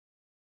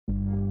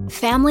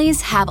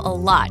Families have a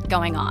lot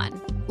going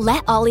on.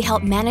 Let Ollie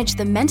help manage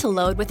the mental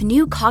load with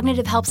new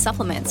cognitive help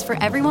supplements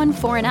for everyone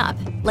 4 and up,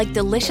 like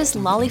delicious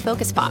Lolly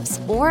Focus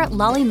Pops or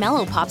Lolly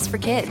Mellow Pops for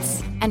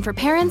kids. And for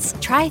parents,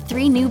 try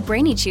 3 new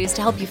Brainy Chews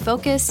to help you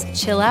focus,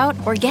 chill out,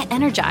 or get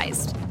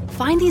energized.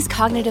 Find these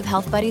cognitive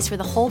health buddies for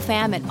the whole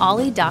fam at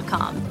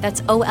ollie.com.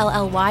 That's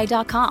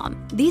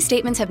OLLY.com. These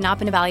statements have not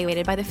been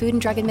evaluated by the Food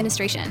and Drug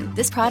Administration.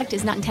 This product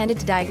is not intended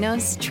to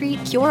diagnose,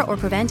 treat, cure, or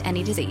prevent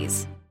any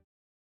disease.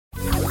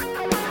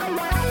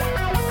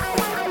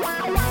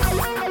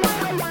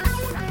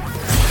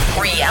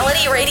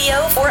 Reality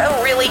radio for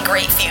a really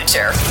great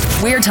future.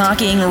 We're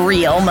talking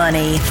real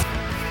money.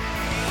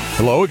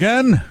 Hello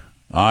again.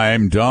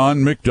 I'm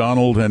Don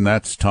McDonald, and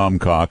that's Tom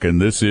Cock, and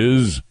this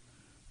is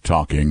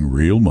Talking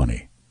Real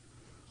Money.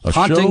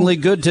 Hauntingly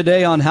good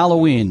today on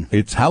Halloween.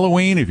 It's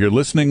Halloween if you're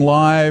listening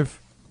live.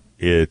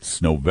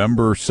 It's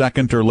November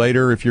 2nd or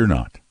later if you're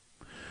not.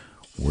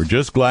 We're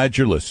just glad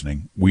you're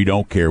listening. We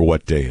don't care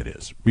what day it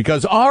is.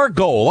 Because our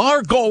goal,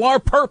 our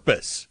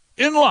purpose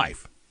in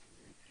life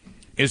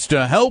is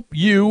to help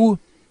you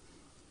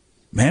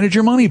manage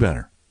your money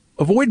better.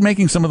 Avoid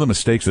making some of the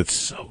mistakes that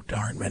so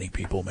darn many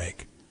people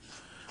make.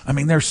 I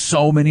mean, there's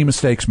so many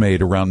mistakes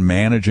made around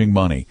managing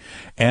money,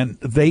 and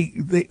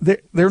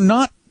they're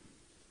not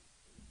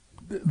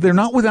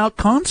without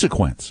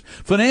consequence.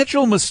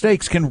 Financial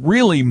mistakes can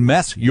really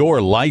mess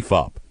your life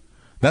up.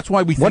 That's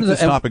why we think this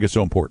topic is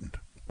so important.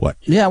 What?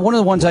 Yeah, one of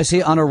the ones I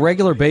see on a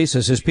regular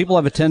basis is people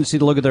have a tendency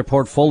to look at their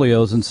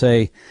portfolios and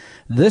say,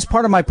 this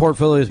part of my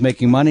portfolio is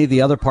making money,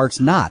 the other part's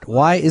not.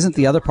 Why isn't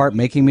the other part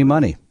making me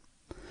money?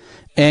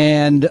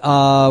 And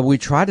we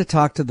try to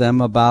talk to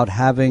them about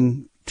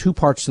having 2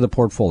 parts to the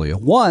portfolio.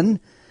 One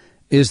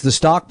is the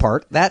stock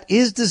part. That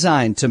is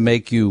designed to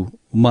make you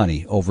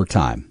money over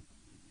time.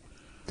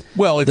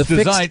 Well, it's the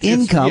designed,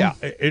 fixed income.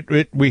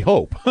 We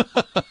hope.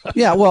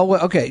 Yeah, well,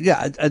 okay,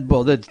 yeah.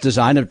 Well, it's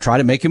designed to try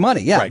to make you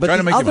money. Yeah, right,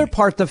 but the other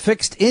part, the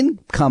fixed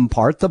income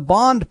part, the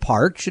bond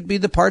part, should be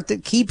the part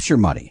that keeps your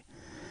money.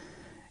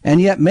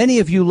 And yet many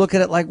of you look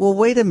at it like, well,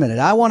 wait a minute.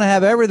 I want to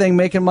have everything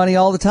making money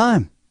all the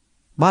time.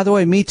 By the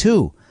way, me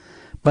too.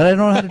 But I don't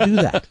know how to do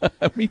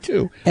that. Me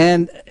too.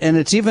 And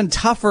it's even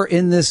tougher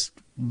in this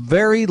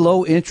very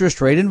low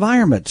interest rate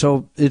environment.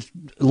 So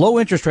low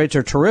interest rates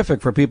are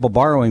terrific for people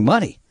borrowing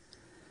money.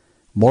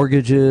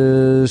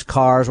 Mortgages,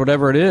 cars,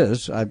 whatever it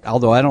is.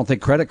 Although I don't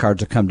think credit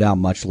cards have come down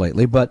much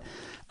lately. But,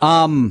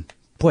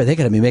 boy, they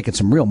got to be making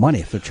some real money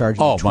if they're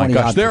charging 20%. Oh, my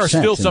gosh. There are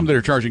still some that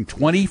are charging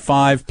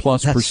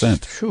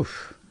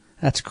 25+%.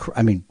 That's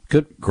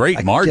good.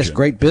 Great margin. Yes,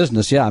 great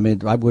business. Yeah. I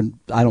mean, I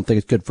don't think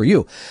it's good for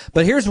you.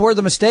 But here's where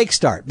the mistakes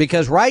start,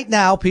 because right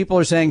now people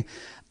are saying,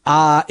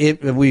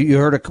 we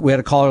had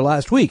a caller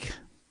last week.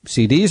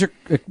 CDs are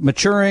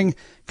maturing.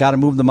 Got to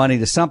move the money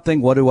to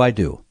something. What do I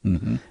do?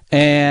 Mm-hmm.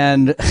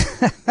 And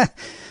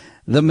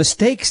the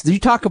mistakes, you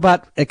talk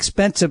about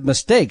expensive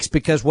mistakes,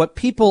 because what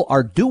people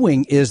are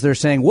doing is they're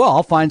saying, well,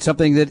 I'll find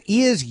something that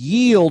is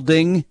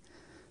yielding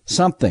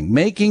something,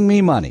 making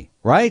me money,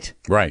 right?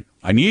 Right.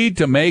 I need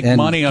to make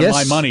money on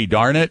my money,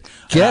 darn it.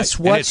 Guess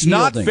what? It's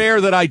not fair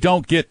that I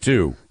don't get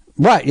to.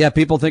 Right. Yeah.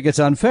 People think it's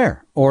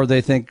unfair, or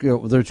they think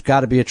there's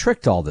got to be a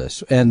trick to all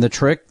this. And the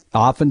trick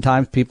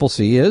oftentimes people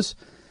see is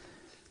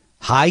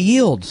high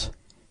yields,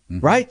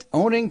 right?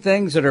 Owning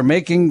things that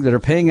are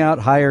paying out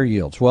higher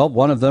yields. Well,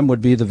 one of them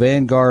would be the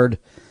Vanguard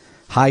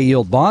High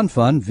Yield Bond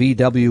Fund,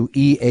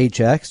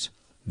 VWEHX.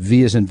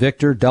 V as in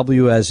Victor,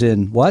 W as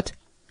in what?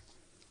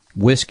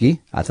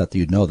 Whiskey. I thought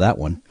you'd know that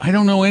one. I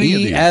don't know any of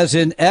these. E as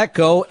in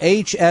Echo,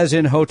 H as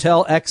in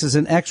Hotel, X as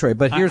in X-ray.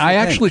 But here's I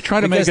actually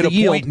try to make it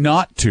a point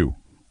not to.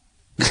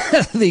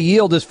 The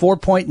yield is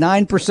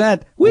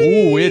 4.9%.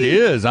 Oh, it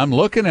is. I'm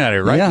looking at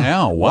it right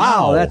now.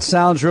 Wow. That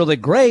sounds really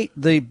great.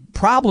 The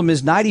problem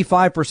is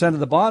 95% of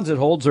the bonds it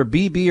holds are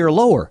BB or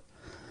lower.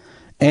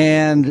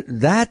 And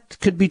that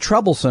could be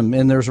troublesome.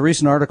 And there's a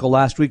recent article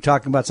last week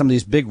talking about some of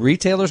these big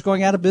retailers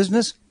going out of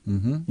business,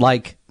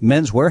 like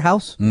Men's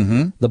Warehouse.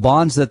 The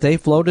bonds that they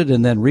floated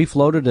and then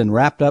refloated and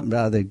wrapped up.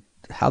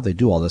 How they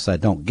do all this, I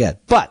don't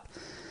get. But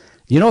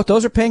you know what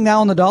those are paying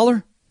now on the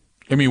dollar?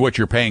 I mean, what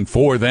you're paying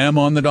for them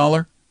on the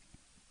dollar?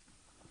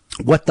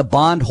 What the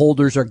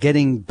bondholders are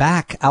getting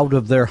back out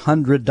of their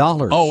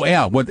 $100. Oh,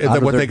 yeah. What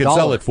they could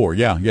sell it for.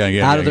 Yeah.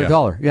 Out of their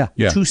dollar.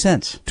 Yeah. 2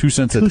 cents. 2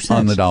 cents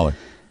on the dollar.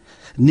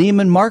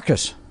 Neiman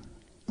Marcus.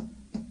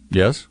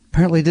 Yes.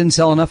 Apparently didn't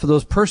sell enough of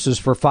those purses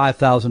for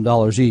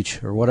 $5,000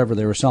 each, or whatever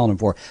they were selling them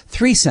for.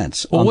 3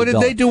 cents. Well, what did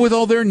they do with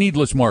all their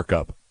needless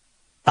markup?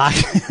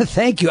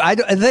 Thank you.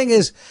 The thing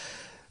is,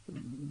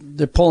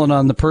 they're pulling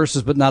on the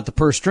purses, but not the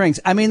purse strings.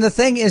 I mean, the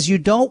thing is, you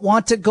don't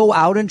want to go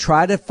out and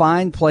try to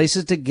find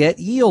places to get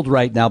yield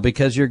right now,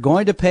 because you're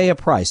going to pay a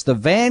price. The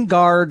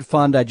Vanguard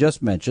fund I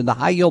just mentioned, the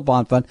high yield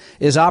bond fund,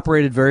 is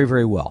operated very,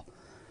 very well.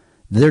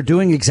 They're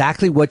doing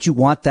exactly what you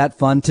want that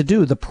fund to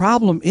do. The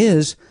problem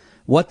is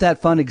what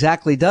that fund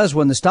exactly does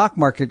when the stock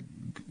market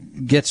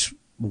gets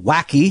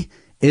wacky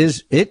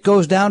is it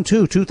goes down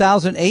too.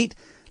 2008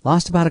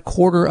 lost about a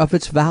quarter of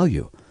its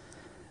value.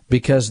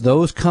 because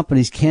those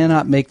companies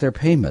cannot make their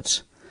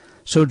payments.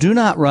 So do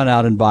not run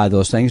out and buy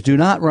those things. Do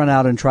not run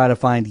out and try to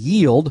find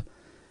yield.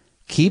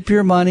 Keep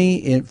your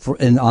money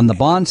on the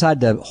bond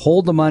side to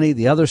hold the money,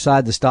 the other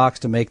side, the stocks,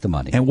 to make the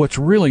money. And what's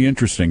really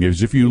interesting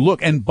is if you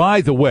look, and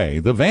by the way,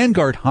 the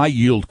Vanguard High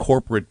Yield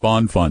Corporate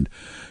Bond Fund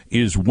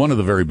is one of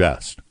the very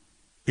best.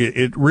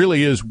 It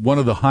really is one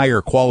of the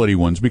higher quality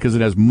ones because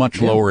it has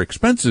much lower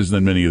expenses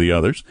than many of the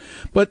others.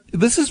 But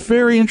this is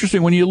very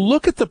interesting. When you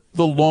look at the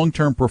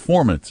long-term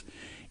performance,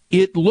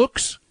 it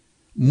looks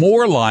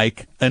more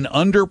like an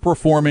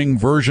underperforming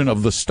version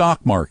of the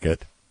stock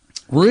market.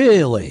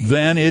 Really?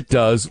 Than it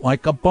does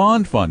like a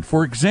bond fund.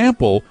 For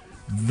example,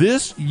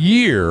 this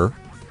year,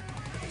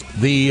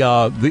 the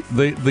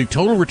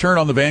total return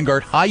on the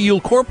Vanguard High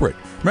Yield Corporate,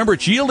 remember,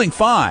 it's yielding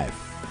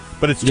 5,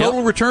 but its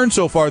total return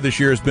so far this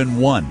year has been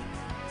 1.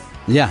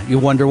 Yeah, you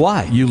wonder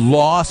why. You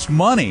lost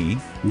money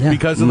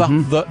because of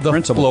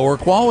the lower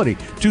quality.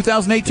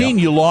 2018,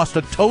 you lost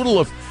a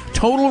total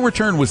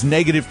return was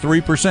negative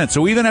 3%.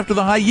 So even after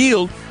the high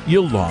yield,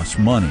 you lost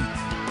money.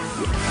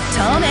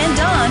 Tom and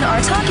Don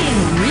are talking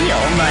real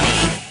money.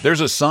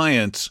 There's a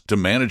science to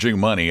managing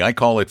money. I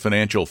call it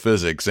financial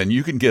physics, and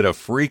you can get a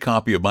free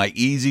copy of my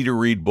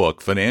easy-to-read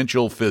book,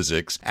 Financial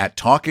Physics, at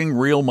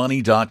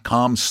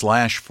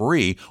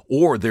talkingrealmoney.com/free,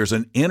 or there's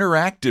an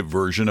interactive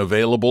version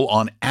available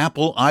on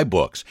Apple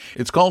iBooks.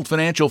 It's called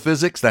Financial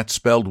Physics, that's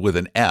spelled with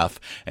an F,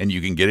 and you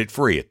can get it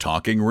free at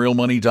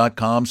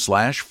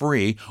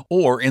talkingrealmoney.com/free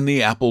or in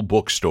the Apple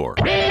bookstore.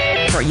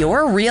 For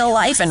your real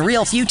life and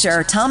real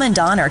future, Tom and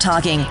Don are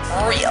talking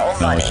real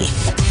money.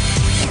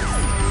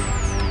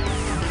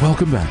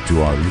 Welcome back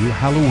to our little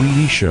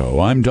Halloweeny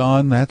show. I'm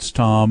Don, that's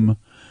Tom,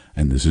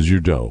 and this is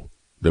your dough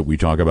that we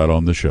talk about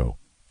on the show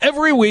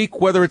every week,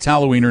 whether it's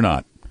Halloween or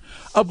not.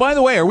 By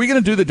the way, are we going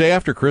to do the day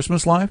after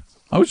Christmas live?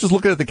 I was just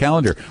looking at the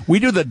calendar. We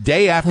do the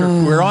day after.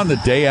 We're on the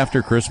day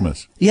after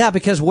Christmas. Yeah,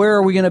 because where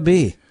are we going to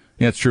be?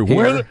 Yeah, it's true.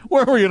 Where are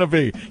we going to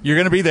be? You're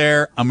going to be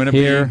there. I'm going to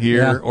be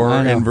here or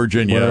in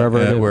Virginia,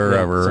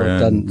 wherever. So it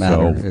doesn't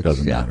matter. So it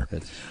doesn't matter.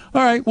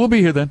 All right, we'll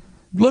be here then.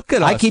 Look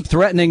at us. I keep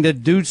threatening to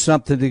do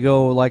something to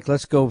go, like,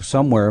 let's go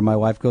somewhere. And my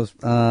wife goes,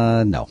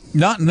 no.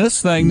 Not in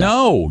this thing.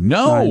 No.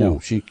 I know.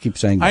 She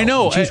keeps saying no. I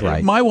know. She's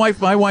right. My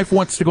wife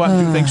wants to go out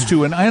and do things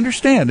too, and I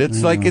understand.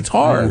 It's it's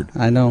hard.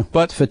 I know.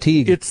 But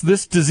fatigue.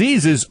 This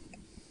disease is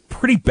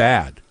pretty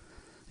bad.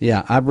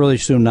 Yeah, I really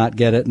soon not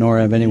get it, nor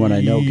have anyone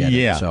I know get it.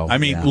 Yeah. So, I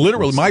mean,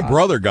 literally, my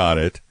brother got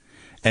it,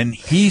 and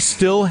he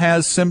still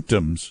has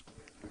symptoms.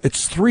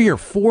 It's 3 or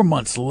 4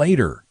 months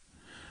later.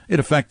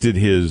 It affected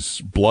his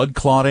blood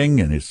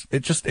clotting, and it's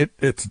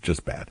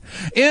just bad.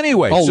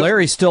 Anyway. Oh,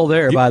 Larry's still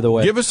there, by the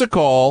way. Give us a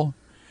call.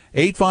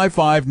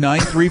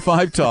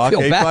 855-935-TALK,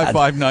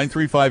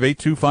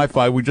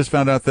 855-935-8255. We just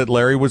found out that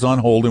Larry was on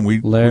hold, and we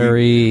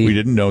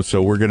didn't know,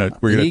 so we're gonna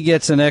he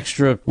gets an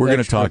extra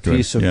talk to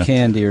piece of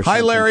candy or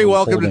something. Hi, Larry.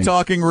 Welcome to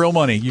Talking Real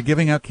Money. You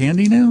giving out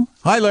candy now?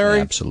 Hi, Larry.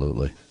 Yeah,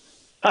 absolutely.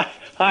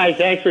 Hi,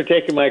 thanks for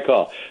taking my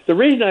call. The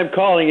reason I'm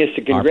calling is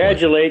to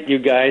congratulate you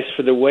guys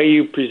for the way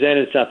you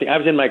presented something. I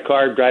was in my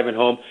car driving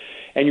home,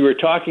 and you were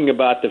talking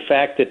about the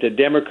fact that the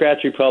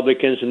Democrats,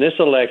 Republicans in this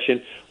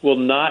election will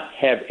not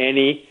have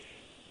any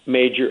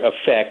major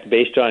effect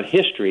based on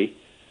history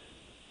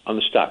on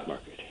the stock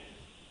market.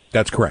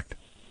 That's correct.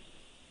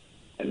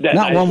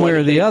 Not one way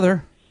or the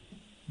other.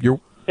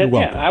 You're welcome.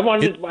 Yeah, I'm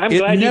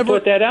glad you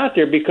put that out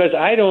there because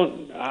I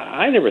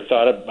never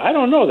thought of, I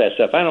don't know that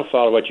stuff. I don't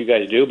follow what you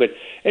guys do. But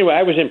anyway,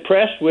 I was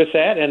impressed with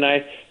that, and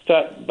I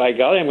thought, by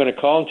golly, I'm going to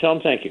call and tell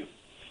them thank you.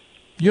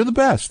 You're the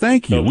best.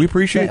 Thank you. We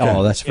appreciate that.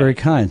 Oh, that's very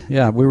kind.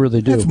 Yeah, we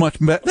really do. That's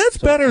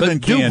better than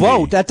candy. Do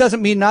vote. That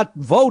doesn't mean not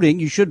voting.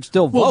 You should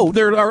still vote.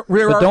 There are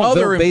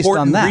other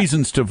important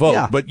reasons to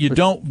vote, but you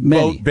don't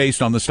vote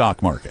based on the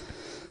stock market.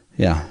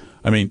 Yeah.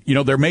 I mean,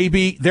 there may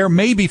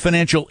be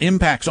financial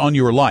impacts on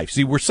your life.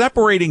 See, we're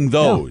separating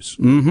those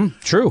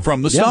true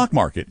from the stock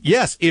market.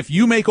 Yes, if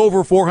you make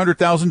over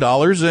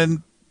 $400,000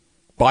 and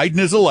Biden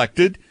is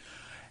elected,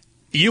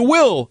 you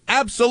will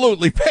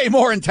absolutely pay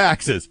more in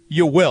taxes.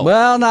 You will.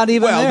 Well, not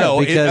even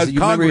because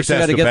Congress you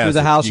got to get through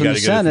the House and the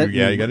Senate,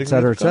 et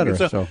cetera, et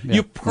cetera. So,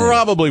 you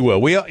probably will.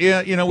 We got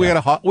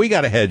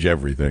to hedge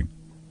everything.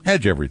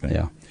 Hedge everything.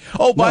 Yeah.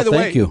 Oh, by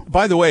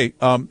the way,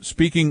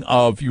 speaking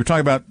of, you were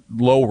talking about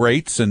low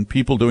rates and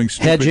people doing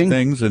stupid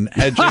things and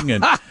hedging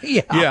and I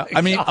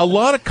mean, a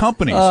lot of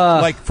companies,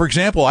 like for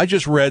example, I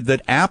just read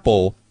that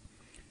Apple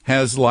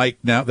has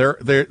now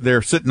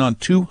they're sitting on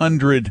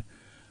 $200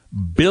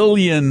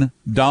 billion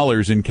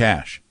in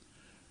cash.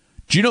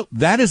 Do you know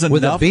that is enough?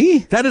 With a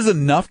B? That is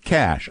enough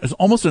cash. It's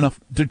almost enough.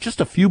 They're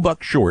just a few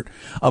bucks short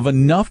of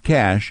enough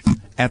cash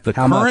at the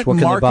current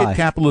market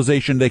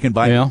capitalization. They can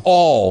buy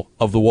all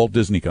of the Walt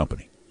Disney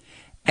Company.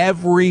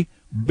 Every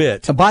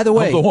bit. By the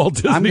way, of the Walt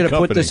Disney I'm going to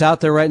put this out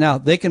there right now.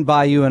 They can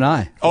buy you and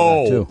I.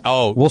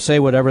 We'll say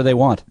whatever they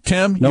want.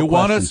 Tim, you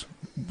want us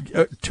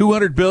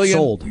 $200 billion?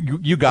 Sold.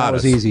 You got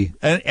us. That was easy.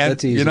 And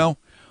that's easy.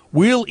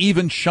 We'll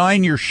even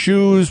shine your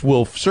shoes.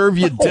 We'll serve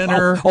you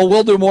dinner.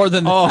 We'll do more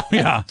than Oh, that.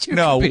 yeah. You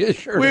No, can be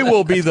assured we of that.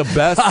 will be the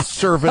best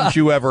servants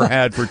you ever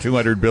had for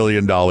 $200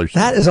 billion.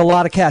 That is a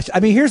lot of cash. I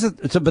mean,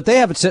 but they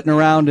have it sitting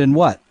around in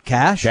what?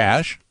 Cash?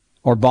 Cash?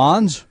 Or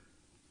bonds?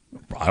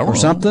 I don't Or know.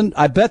 something?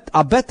 I bet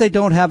they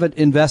don't have it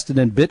invested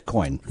in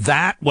Bitcoin.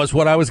 That was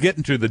what I was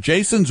getting to. The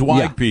Jason Zweig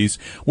Yeah. piece,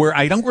 where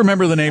I don't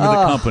remember the name of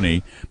the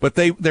company, but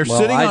they're Well,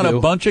 sitting I on do.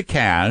 a bunch of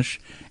cash,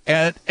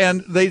 and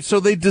they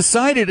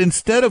decided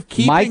instead of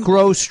keeping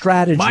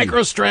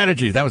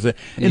MicroStrategy, that was it.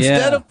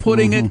 Instead of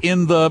putting it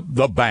in the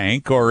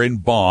bank or in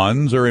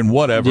bonds or in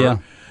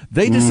whatever,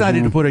 they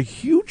decided to put a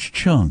huge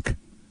chunk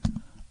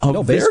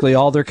of basically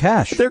all their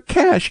cash. their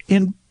cash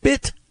in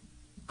Bitcoin.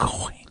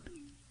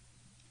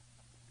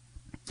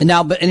 And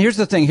here's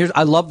the thing.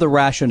 I love the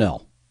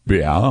rationale.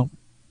 Yeah.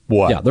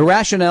 What? Yeah, the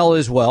rationale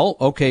is, well,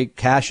 okay,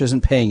 cash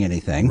isn't paying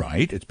anything.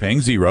 Right. It's paying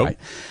zero. Right.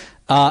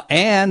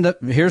 And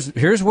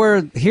here's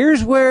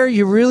where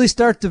you really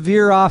start to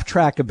veer off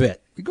track a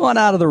bit. You're going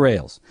out of the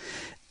rails.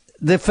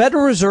 The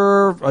Federal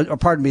Reserve,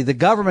 the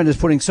government is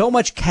putting so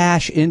much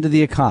cash into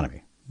the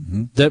economy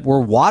that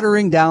we're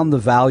watering down the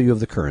value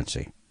of the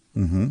currency.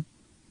 Mm-hmm.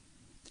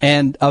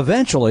 And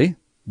eventually,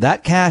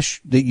 that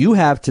cash that you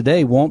have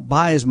today won't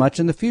buy as much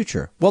in the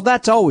future. Well,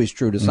 that's always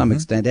true to some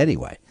extent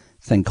anyway.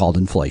 Thing called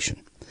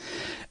inflation.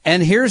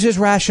 And here's his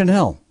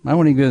rationale. I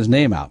won't even get his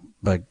name out,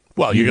 but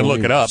Well, you can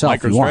look it up,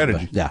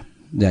 MicroStrategy.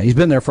 Yeah, he's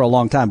been there for a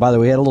long time. By the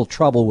way, he had a little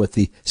trouble with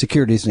the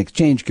Securities and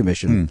Exchange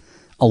Commission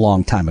a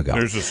long time ago.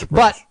 There's a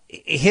surprise. But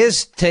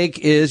his take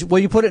is, well,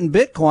 you put it in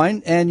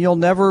Bitcoin and you'll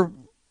never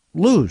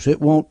lose. It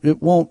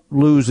won't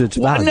lose its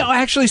value. No, I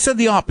actually said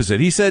the opposite.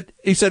 He said,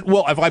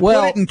 well, if I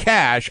put it in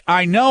cash,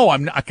 I know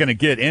I'm not going to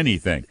get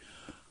anything.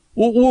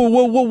 Whoa.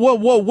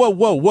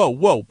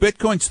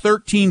 Bitcoin's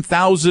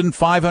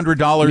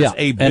 $13,500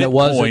 a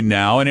Bitcoin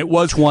now, and it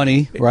was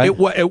 20, right?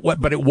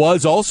 But it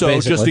was also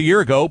Basically. just a year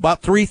ago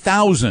about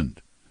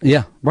 3,000.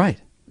 Yeah, right.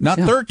 Not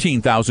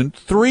 13,000,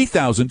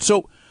 3,000.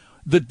 So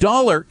the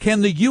dollar,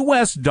 can the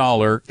U.S.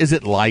 dollar, is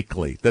it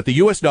likely that the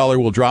U.S. dollar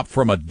will drop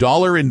from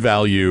 $1 in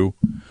value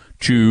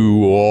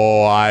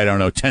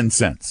to, 10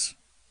 cents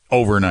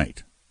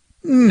overnight?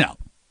 No,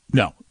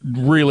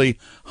 really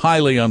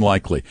highly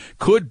unlikely.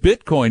 Could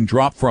Bitcoin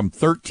drop from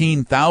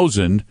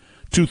 13,000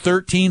 to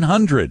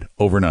 1,300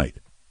 overnight?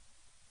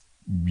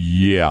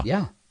 Yeah.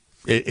 Yeah.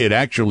 It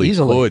actually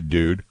Easily. could,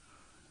 dude.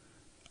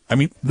 I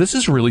mean, this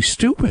is really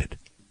stupid.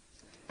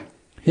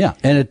 Yeah,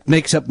 and it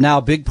makes up now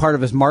a big part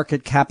of his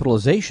market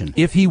capitalization.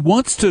 If he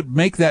wants to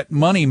make that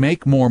money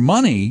make more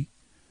money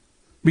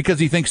because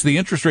he thinks the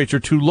interest rates are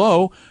too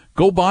low,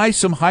 go buy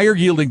some higher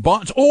yielding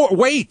bonds. Or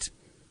wait,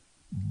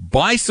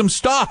 buy some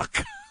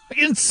stock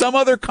in some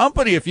other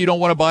company if you don't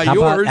want to buy How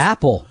yours. about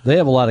Apple? They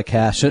have a lot of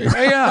cash.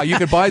 Yeah, you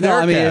could buy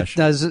their cash.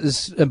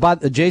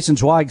 Jason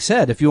Zweig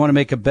said, if you want to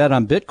make a bet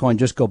on Bitcoin,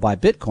 just go buy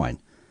Bitcoin.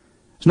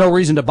 There's no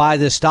reason to buy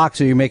this stock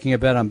so you're making a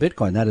bet on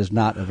Bitcoin. That is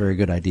not a very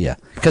good idea.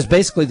 Because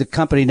basically the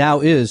company now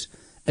is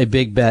a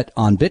big bet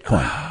on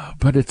Bitcoin.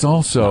 But it's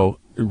also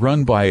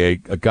run by a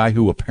guy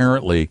who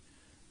apparently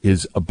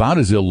is about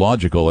as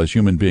illogical as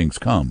human beings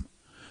come.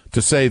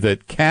 To say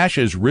that cash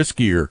is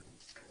riskier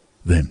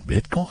than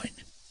Bitcoin.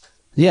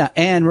 Yeah,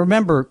 and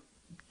remember,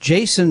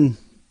 Jason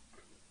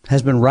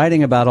has been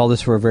writing about all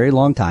this for a very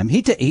long time.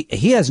 He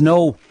has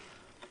no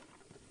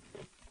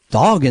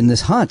dog in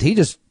this hunt. He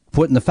just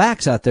putting the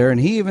facts out there,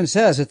 and he even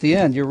says at the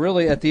end,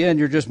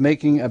 you're just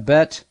making a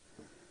bet.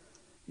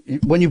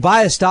 When you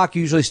buy a stock,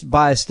 you usually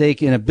buy a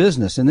stake in a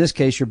business. In this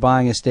case, you're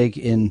buying a stake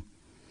in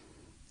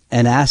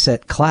an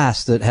asset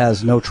class that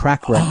has no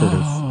track record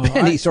of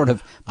any sort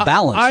of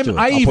balance to it.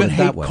 I I'll even put it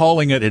that hate way.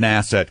 calling it an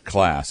asset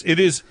class.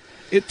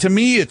 To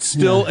me, it's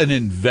still an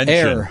invention.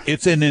 Error.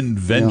 It's an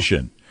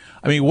invention. Yeah.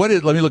 I mean,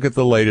 let me look at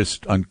the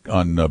latest on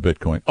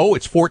Bitcoin. Oh,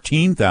 it's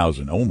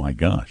 14,000. Oh my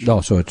gosh.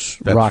 Oh, so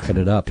it's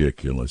rocketed up.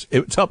 Ridiculous.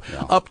 It's up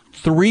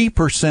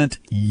 3%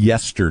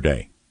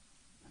 yesterday.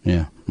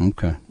 Yeah.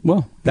 Okay.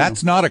 Well,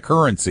 that's not a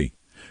currency.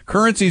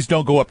 Currencies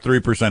don't go up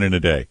 3% in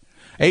a day.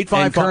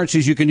 855 and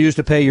currencies you can use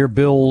to pay your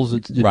bills,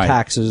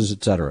 taxes,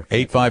 etc.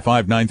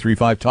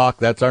 855-935-TALK.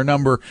 That's our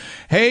number.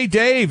 Hey,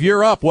 Dave,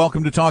 you're up.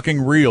 Welcome to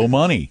Talking Real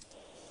Money.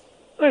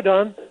 Hi,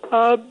 Don.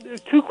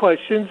 Two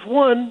questions.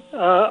 One,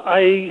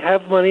 I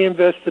have money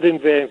invested in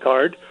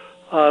Vanguard.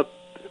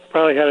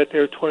 Probably had it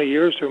there 20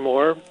 years or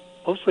more,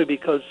 mostly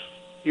because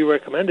you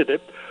recommended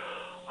it.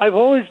 I've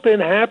always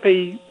been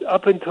happy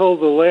up until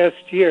the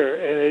last year,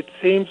 and it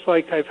seems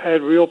like I've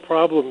had real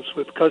problems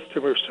with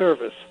customer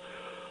service.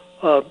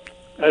 I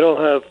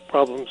don't have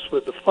problems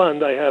with the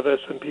fund. I have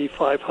S&P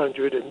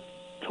 500 and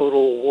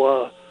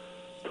total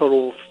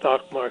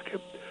stock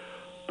market.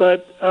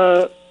 But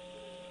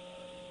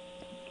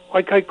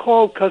like I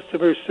called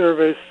customer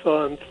service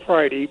on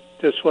Friday,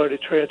 just wanted to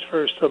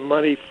transfer some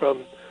money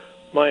from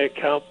my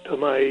account to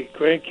my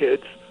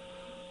grandkids.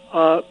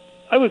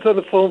 I was on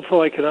the phone for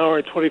like an hour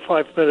and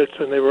 25 minutes,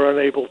 and they were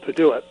unable to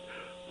do it.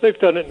 They've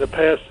done it in the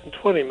past in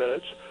 20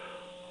 minutes.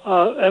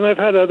 And I've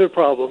had other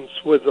problems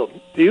with them.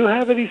 Do you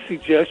have any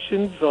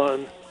suggestions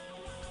on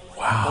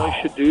I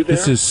should do there?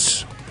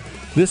 This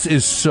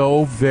is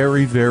so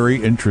very,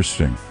 very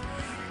interesting.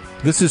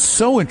 This is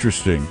so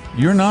interesting.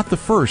 You're not the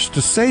first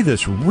to say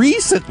this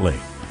recently,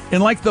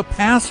 in like the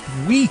past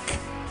week.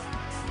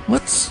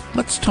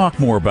 Let's talk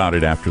more about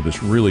it after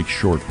this really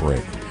short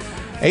break.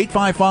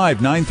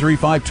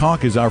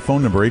 855-935-TALK is our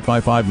phone number,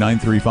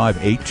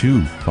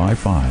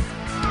 855-935-8255.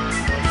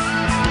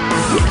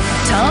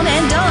 Tom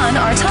and Don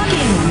are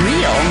talking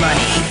real money.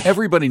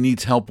 Everybody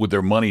needs help with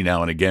their money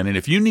now and again, and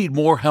if you need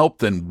more help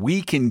than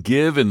we can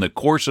give in the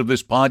course of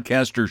this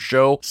podcast or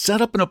show,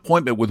 set up an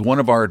appointment with one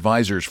of our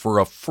advisors for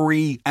a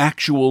free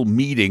actual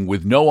meeting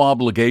with no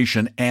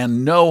obligation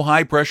and no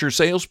high-pressure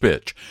sales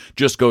pitch.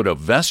 Just go to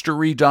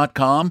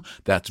vestory.com,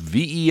 that's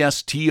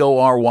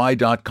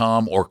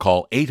vestory.com, or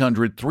call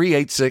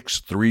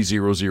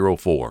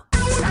 800-386-3004.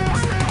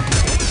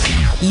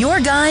 Your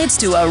guides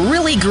to a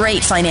really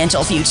great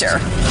financial future.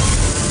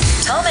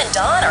 Tom and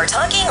Don are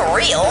talking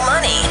real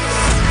money.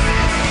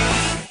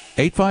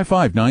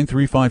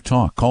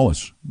 855-935-TALK. Call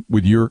us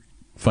with your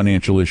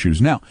financial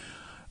issues. Now,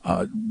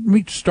 let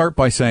me start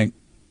by saying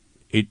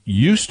it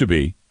used to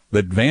be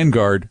that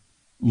Vanguard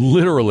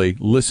literally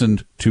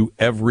listened to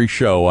every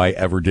show I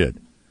ever did.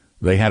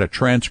 They had a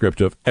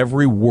transcript of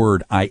every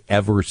word I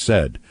ever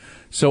said.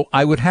 So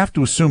I would have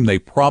to assume they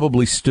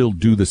probably still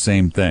do the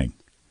same thing.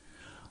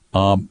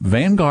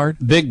 Vanguard.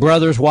 Big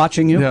Brother's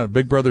watching you? Yeah,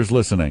 Big Brother's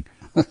listening.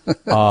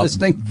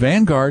 Listening.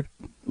 Vanguard,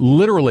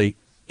 literally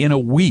in a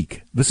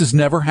week, this has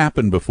never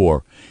happened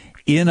before.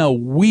 In a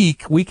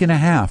week and a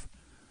half,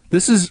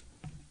 Dave's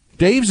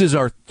is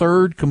our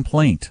third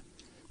complaint.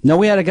 No,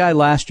 we had a guy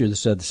last year that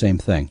said the same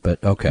thing,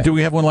 but okay. Did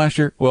we have one last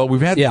year? Well,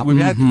 we've had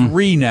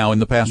three now in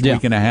the past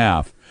week and a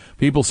half.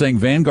 People saying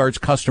Vanguard's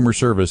customer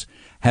service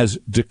has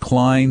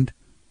declined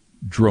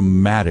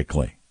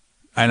dramatically.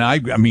 And I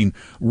mean,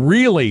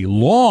 really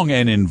long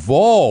and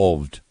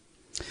involved.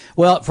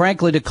 Well,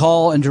 frankly, to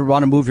call and to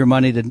want to move your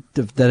money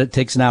that it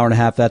takes an hour and a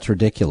half, that's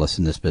ridiculous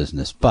in this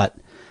business. But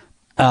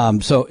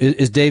so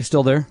is Dave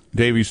still there?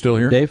 Dave, you still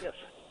here? Dave? Yes.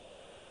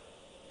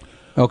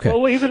 Okay.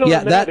 Well, even on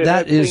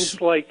that is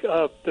things like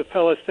the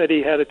fellow said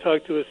he had to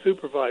talk to a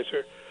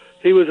supervisor.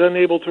 He was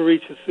unable to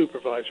reach a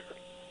supervisor.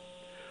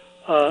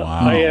 Wow.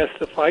 I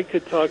asked if I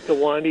could talk to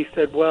one. He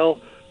said,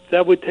 well,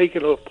 that would take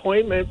an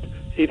appointment.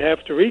 He'd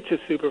have to reach a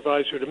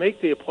supervisor to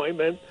make the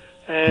appointment,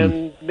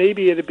 and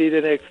maybe it'd be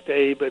the next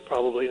day, but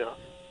probably not.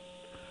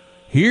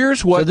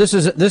 Here's what.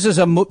 So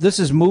this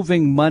is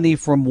moving money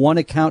from one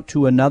account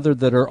to another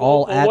that are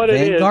all at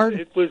Vanguard?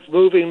 It was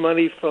moving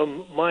money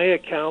from my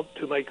account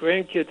to my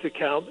grandkids'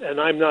 account, and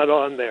I'm not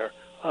on there.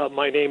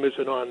 My name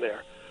isn't on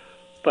there.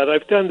 But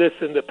I've done this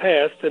in the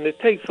past, and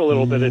it takes a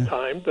little bit of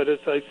time, but as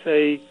I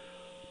say,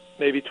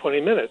 maybe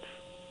 20 minutes.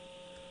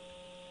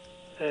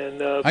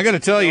 And I got to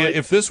tell you,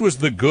 if this was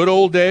the good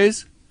old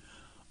days,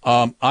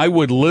 I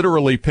would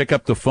literally pick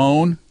up the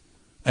phone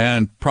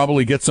and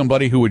probably get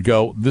somebody who would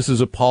go, this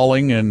is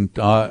appalling, and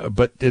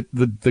but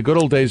the good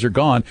old days are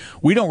gone.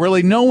 We don't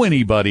really know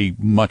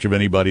much of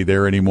anybody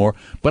there anymore.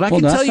 But I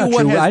can tell you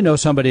what. I know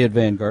somebody at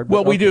Vanguard.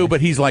 Well, we do,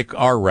 but he's like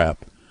our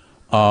rep.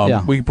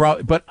 We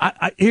probably. But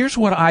here's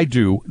what I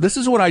do. This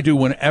is what I do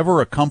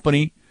whenever a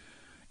company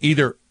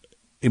either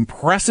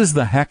impresses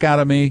the heck out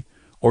of me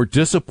or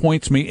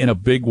disappoints me in a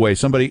big way,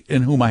 somebody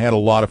in whom I had a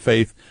lot of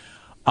faith.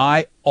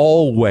 I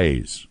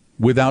always,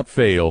 without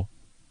fail,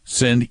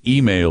 send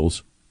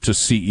emails to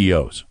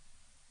CEOs.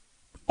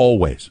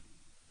 Always.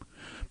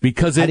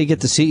 Because how do you get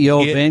the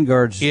CEO of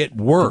Vanguard's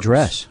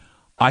address?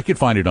 I could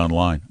find it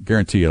online.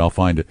 Guarantee it. I'll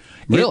find it.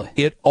 Really?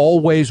 It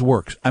always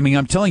works. I mean,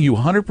 I'm telling you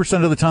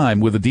 100% of the time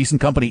with a decent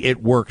company,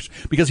 it works.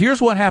 Because here's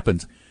what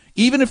happens.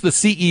 Even if the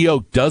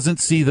CEO doesn't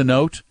see the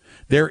note,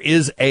 there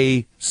is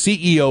a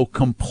CEO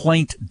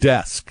complaint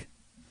desk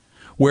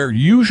where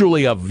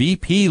usually a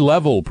VP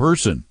level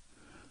person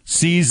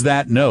sees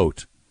that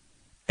note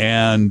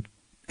and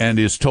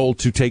is told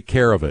to take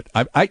care of it.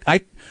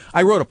 I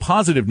wrote a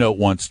positive note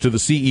once to the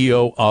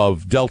CEO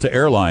of Delta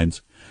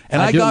Airlines,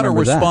 and I got a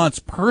response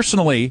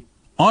personally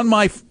on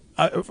my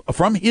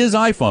from his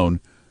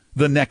iPhone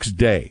the next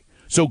day.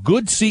 So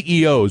good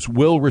CEOs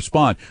will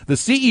respond. The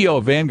CEO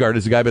of Vanguard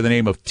is a guy by the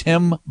name of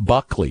Tim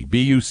Buckley,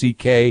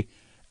 Buckley.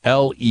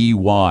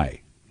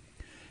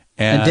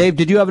 And Dave,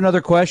 did you have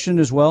another question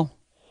as well?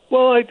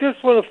 Well, I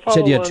just want to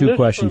follow you had on two this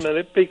questions. for a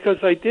minute, because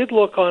I did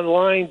look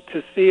online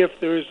to see if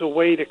there's a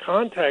way to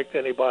contact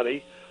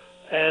anybody,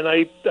 and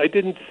I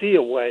didn't see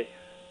a way.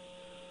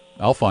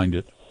 I'll find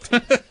it.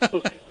 That'd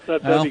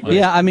be great.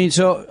 Yeah, I mean,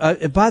 so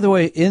by the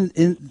way,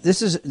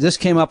 this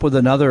came up with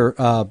another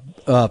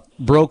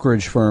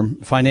brokerage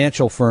firm,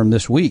 financial firm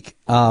this week,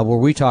 where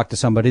we talked to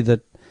somebody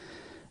that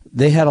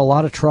they had a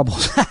lot of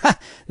troubles.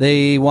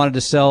 They wanted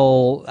to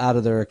sell out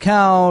of their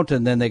account,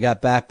 and then they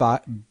got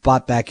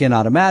bought back in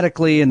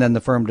automatically, and then the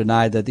firm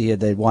denied that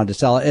they wanted to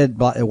sell it.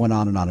 It went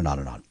on and on and on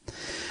and on.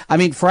 I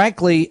mean,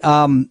 frankly,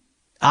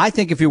 I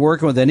think if you're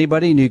working with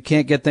anybody and you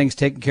can't get things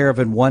taken care of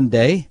in one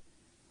day,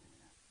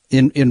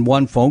 in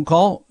one phone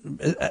call.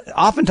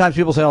 Oftentimes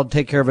people say, I'll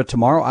take care of it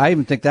tomorrow. I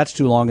even think that's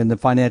too long in the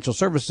financial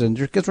services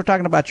industry because we're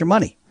talking about your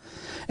money.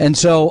 And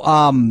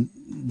so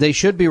they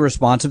should be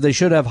responsive. They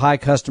should have high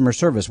customer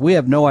service. We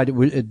have no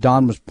idea.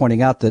 Don was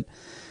pointing out that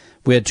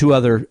we had 2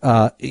 other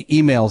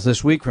emails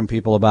this week from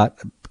people about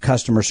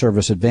customer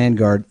service at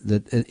Vanguard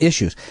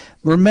issues.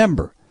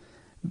 Remember,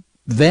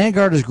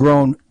 Vanguard has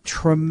grown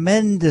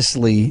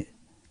tremendously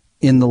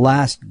in the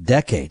last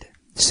decade.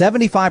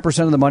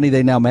 75% of the money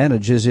they now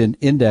manage is in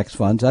index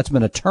funds. That's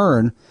been a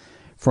turn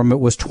from it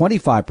was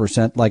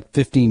 25% like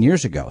 15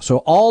 years ago. So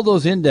all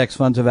those index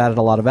funds have added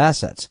a lot of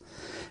assets.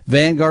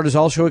 Vanguard has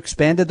also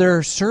expanded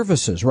their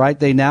services, right?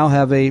 They now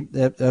have a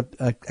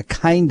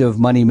kind of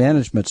money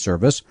management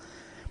service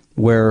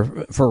where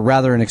for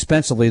rather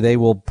inexpensively, they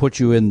will put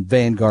you in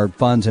Vanguard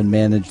funds and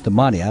manage the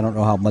money. I don't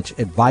know how much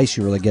advice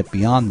you really get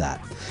beyond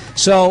that.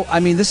 So, I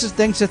mean, this is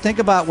things to think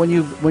about when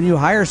you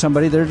hire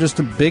somebody. They're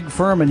just a big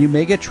firm and you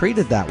may get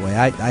treated that way.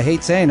 I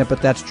hate saying it,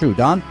 but that's true.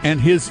 Don?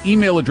 And his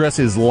email address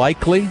is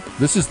likely,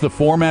 this is the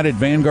format at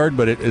Vanguard,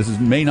 but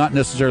may not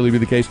necessarily be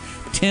the case,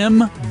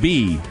 Tim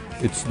B.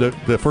 It's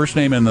the first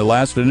name and the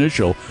last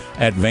initial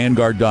at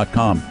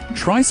Vanguard.com.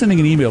 Try sending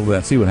an email to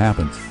that, see what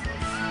happens.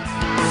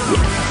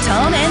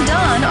 Tom and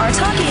Don are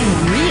talking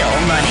real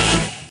money.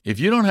 If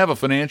you don't have a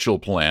financial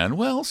plan,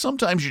 well,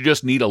 sometimes you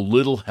just need a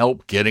little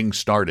help getting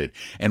started.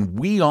 And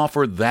we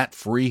offer that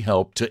free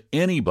help to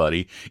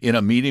anybody in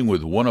a meeting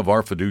with one of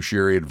our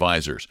fiduciary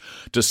advisors.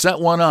 To set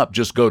one up,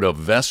 just go to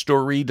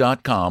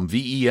vestory.com,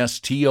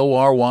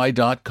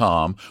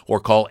 vestory.com, or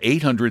call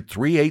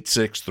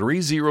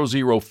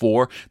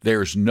 800-386-3004.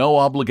 There's no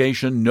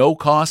obligation, no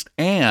cost,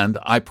 and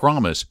I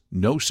promise,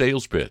 no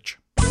sales pitch.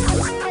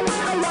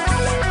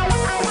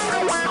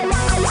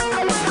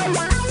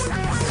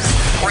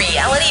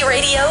 Reality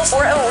radio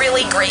for a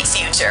really great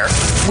future.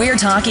 We're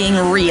talking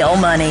real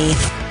money.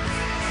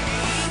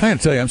 I gotta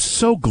tell you, I'm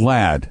so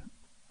glad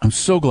I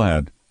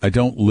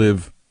don't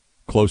live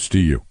close to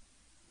you.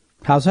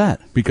 How's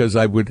that? Because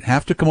I would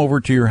have to come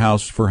over to your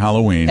house for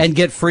Halloween. And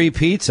get free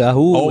pizza.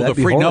 Ooh, that'd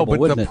be horrible, no,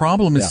 but the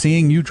problem is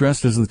seeing you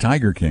dressed as the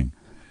Tiger King.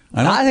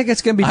 I think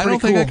it's going to be pretty cool. I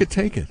don't think I could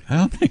take it.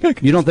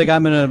 You don't think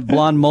I'm in a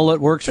blonde mullet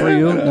works for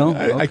you? No?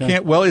 Okay. I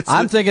can't. Well,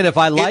 I'm thinking if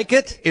I like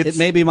it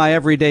may be my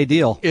everyday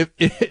deal.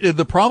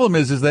 The problem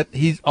is that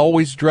he's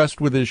always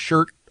dressed with his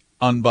shirt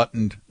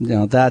unbuttoned.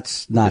 No,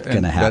 that's not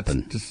going to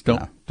happen. Just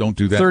don't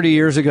do that. 30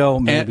 years ago,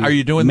 maybe. And are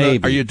you doing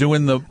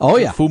the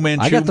Fu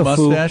Manchu I got the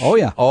mustache? Oh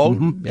yeah. Oh,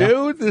 mm-hmm.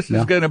 dude, this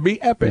is going to be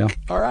epic. Yeah.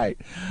 All right.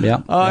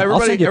 Yeah.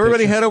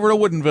 Everybody head over to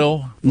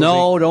Woodinville.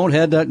 No, don't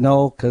head that.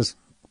 No, because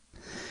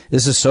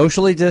this is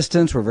socially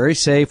distanced. We're very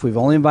safe. We've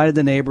only invited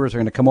the neighbors. They're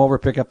going to come over,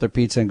 pick up their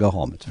pizza, and go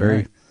home. It's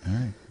very. All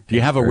right. Do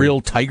you have a real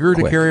tiger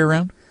to carry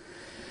around?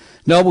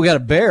 No, we got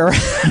a bear.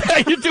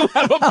 You do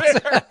have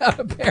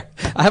a bear.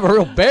 I have a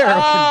real bear.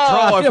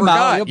 I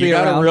forgot. You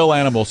got a real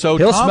animal. So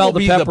he'll Tom smell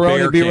the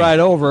pepperoni, be right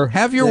over.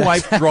 Have your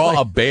wife draw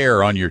a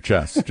bear on your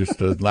chest, just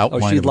to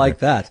outline. Oh, she'd like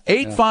that.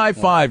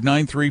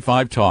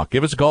 855-935-TALK.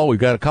 Give us a call. We've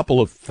got a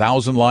couple of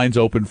thousand lines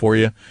open for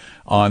you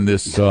on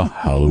this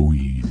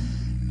Halloween.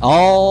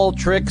 All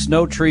tricks,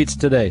 no treats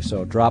today,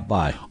 so drop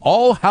by.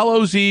 All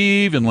Hallows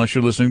Eve, unless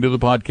you're listening to the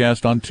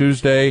podcast on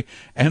Tuesday,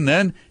 and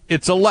then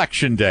it's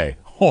Election Day.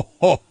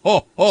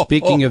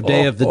 Speaking of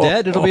Day of the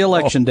Dead, it'll be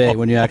Election Day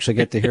when you actually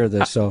get to hear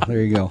this, so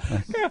there you go.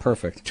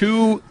 Perfect.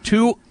 Two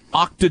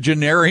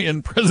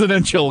octogenarian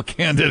presidential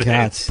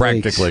candidates,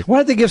 practically. Why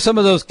don't they give some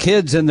of those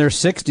kids in their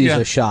 60s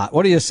a shot?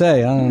 What do you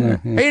say? I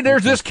don't know. Hey,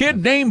 there's this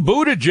kid named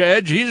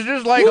Buttigieg. He's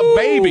just like a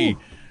baby.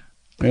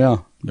 Yeah,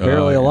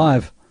 barely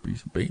alive.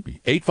 He's a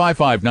baby.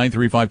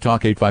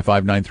 855-935-TALK,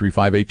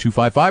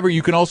 855-935-8255, or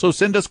you can also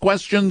send us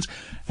questions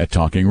at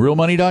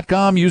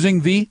TalkingRealMoney.com using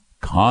the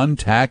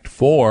contact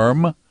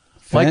form.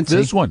 Fancy.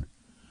 Like this one.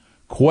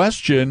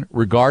 Question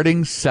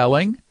regarding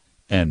selling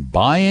and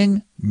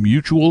buying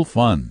mutual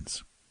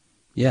funds.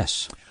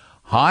 Yes.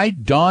 Hi,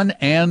 Don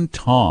and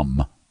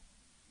Tom.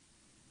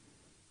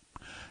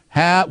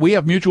 We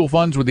have mutual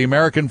funds with the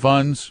American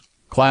Funds,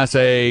 Class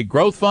A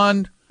Growth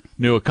Fund,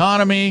 New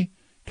Economy,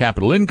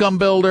 Capital Income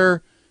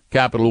Builder,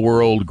 Capital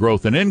World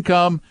Growth and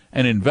Income,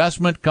 and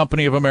Investment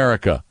Company of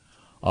America.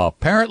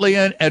 Apparently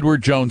an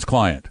Edward Jones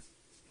client.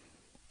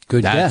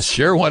 Good That's guess.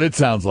 Sure what it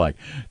sounds like.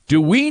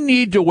 Do we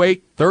need to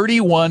wait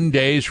 31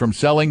 days from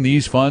selling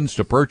these funds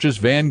to purchase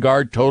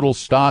Vanguard Total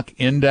Stock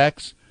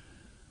Index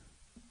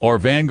or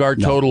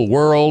Vanguard Total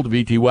World,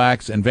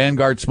 VTWAX, and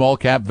Vanguard Small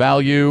Cap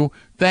Value?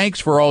 Thanks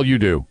for all you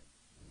do.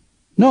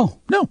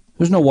 No.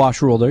 There's no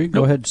wash rule there. You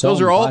go ahead and sell.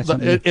 Those are all.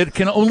 It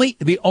can only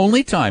the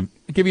only time.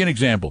 I'll give you an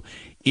example.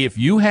 If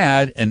you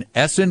had an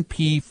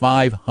S&P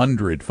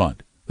 500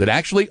 fund that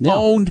actually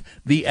owned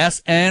the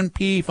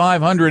S&P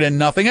 500 and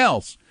nothing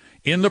else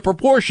in the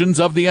proportions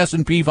of the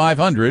S&P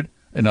 500,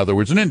 in other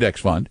words, an index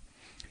fund,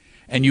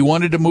 and you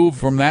wanted to move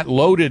from that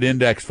loaded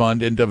index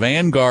fund into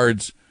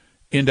Vanguard's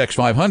Index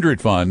 500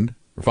 fund,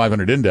 or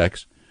 500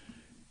 index,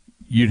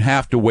 you'd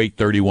have to wait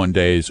 31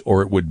 days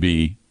or it would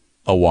be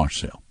a wash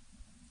sale.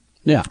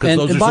 Yeah. Because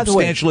those are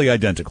substantially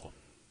identical.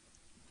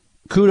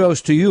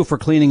 kudos to you for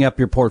cleaning up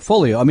your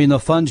portfolio. I mean, the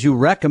funds you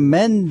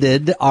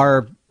recommended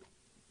are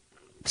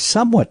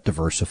somewhat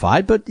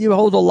diversified, but you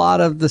hold a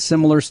lot of the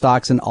similar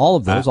stocks in all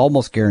of those,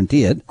 almost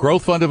guarantee it.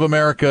 Growth Fund of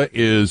America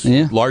is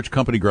large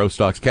company growth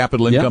stocks.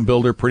 Capital Income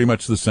Builder, pretty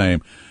much the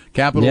same.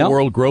 Capital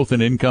World Growth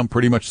and Income,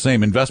 pretty much the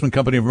same. Investment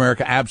Company of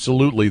America,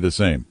 absolutely the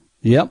same.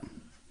 Yep.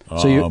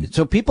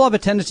 So people have a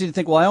tendency to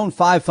think, well, I own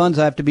 5 funds,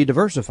 I have to be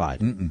diversified.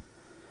 Mm-mm.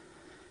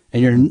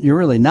 And you're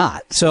really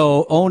not.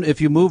 So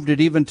if you moved it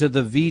even to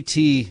the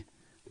VT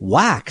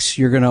wax,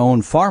 you're going to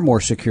own far more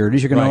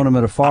securities. You're going to own them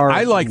at a far lower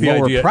price. I like the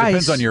idea. It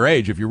depends on your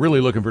age. If you're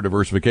really looking for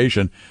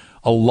diversification,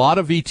 a lot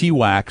of VT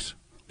wax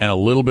and a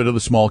little bit of the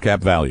small cap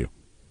value,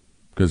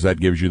 because that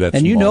gives you that.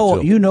 And you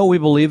know, we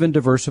believe in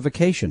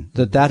diversification.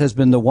 That has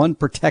been the one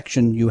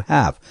protection you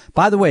have.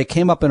 By the way, it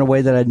came up in a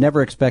way that I'd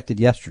never expected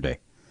yesterday.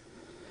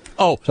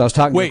 Oh, so I was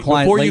talking to a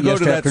client before late you go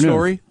to that afternoon.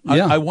 story,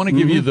 I want to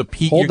give you the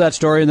P. Hold that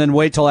story and then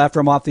wait till after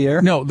I'm off the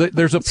air. No,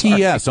 there's a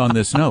PS on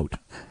this note.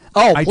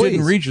 Oh, I please.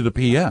 didn't read you the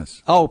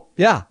PS. Oh,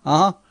 yeah.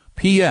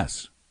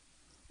 PS.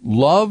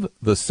 Love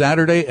the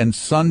Saturday and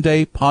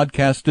Sunday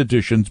podcast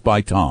editions by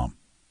Tom.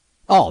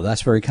 Oh,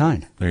 that's very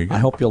kind. There you go. I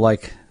hope you'll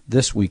like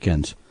this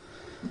weekend's.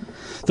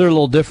 They're a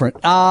little different.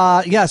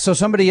 So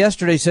somebody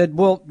yesterday said,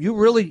 well, you've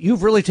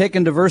really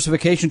taken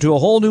diversification to a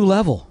whole new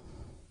level.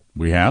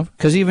 We have?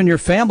 Because even your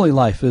family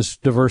life is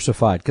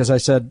diversified. Because I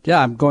said,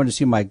 I was going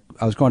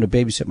to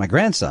babysit my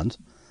grandsons.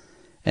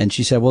 And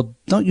she said, well,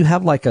 don't you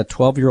have like a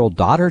 12-year-old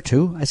daughter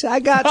too? I said, I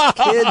got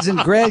kids and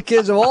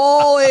grandkids of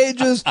all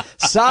ages,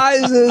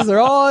 sizes.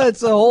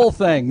 It's a whole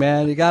thing,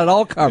 man. You got it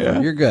all covered.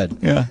 Yeah. You're good.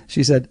 Yeah.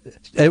 She said,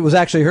 it was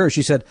actually her.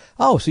 She said,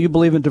 oh, so you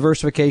believe in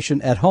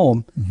diversification at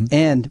home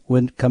and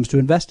when it comes to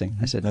investing?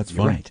 I said, that's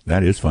funny. Right.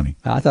 That is funny.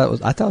 I thought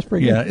it was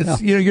pretty good.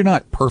 It's, you're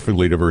not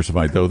perfectly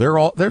diversified though.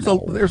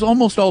 There's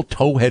almost all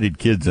toe-headed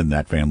kids in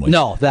that family.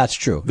 No, that's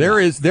true. There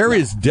is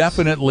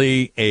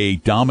definitely a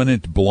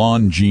dominant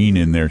blonde gene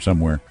in there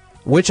somewhere.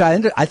 Which I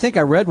think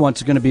I read once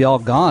is going to be all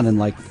gone in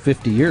like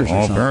 50 years or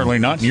something. Apparently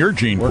not in your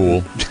gene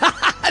pool.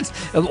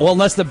 Well,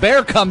 unless the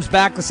bear comes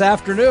back this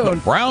afternoon. The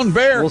brown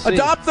bear. We'll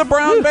adopt the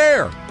brown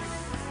bear.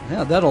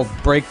 Yeah, that'll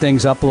break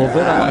things up a little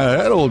bit.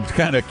 That'll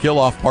kind of kill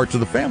off parts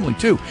of the family,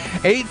 too.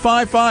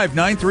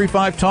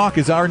 855-935-TALK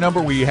is our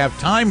number. We have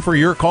time for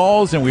your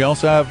calls, and we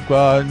also have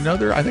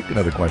another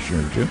question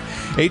or two.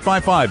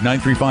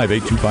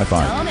 855-935-8255.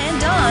 Tom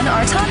and Don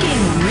are talking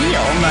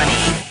real money.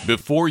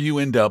 Before you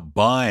end up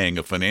buying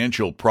a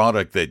financial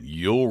product that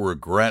you'll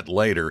regret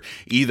later,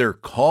 either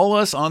call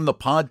us on the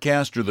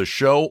podcast or the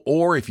show,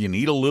 or if you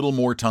need a little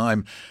more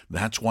time,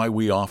 that's why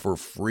we offer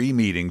free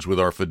meetings with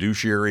our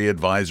fiduciary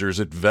advisors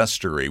at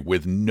Vestory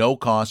with no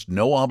cost,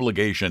 no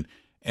obligation,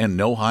 and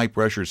no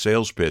high-pressure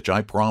sales pitch,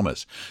 I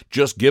promise.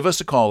 Just give us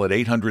a call at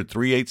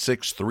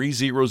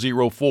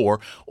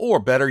 800-386-3004, or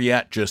better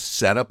yet, just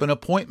set up an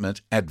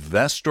appointment at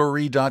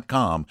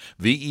vestory.com,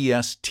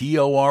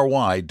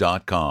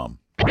 VESTORY.com.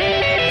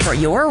 For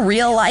your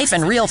real life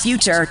and real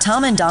future,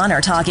 Tom and Don are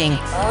talking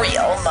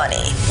real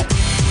money.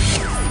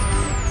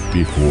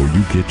 Before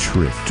you get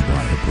tricked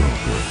by a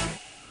broker,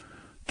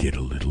 get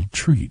a little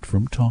treat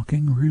from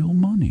talking real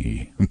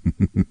money.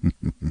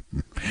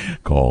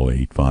 Call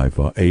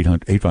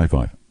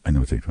 855. I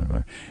know it's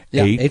 855.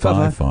 Yeah,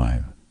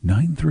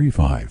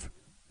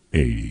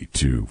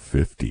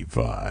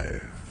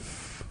 855-935-8255.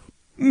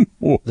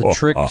 The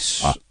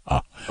tricks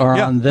are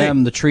on them.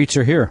 Hey, the treats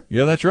are here.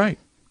 Yeah, that's right.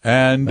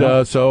 And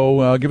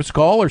so give us a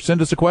call or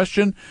send us a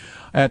question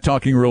at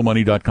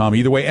talkingrealmoney.com.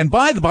 Either way. And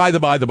by the by,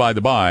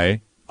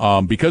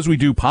 because we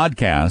do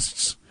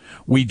podcasts,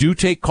 we do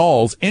take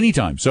calls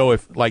anytime. So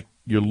if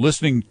you're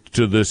listening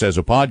to this as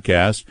a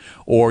podcast,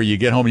 or you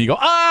get home and you go,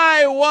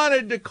 I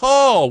wanted to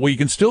call. Well, you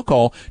can still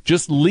call.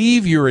 Just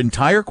leave your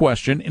entire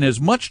question in as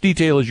much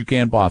detail as you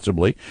can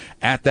possibly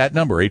at that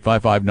number,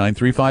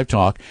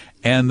 855-935-TALK,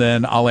 and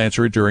then I'll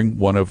answer it during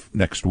one of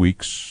next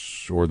week's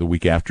or the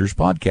week after's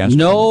podcast.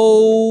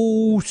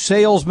 No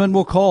salesman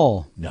will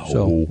call. No,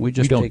 so we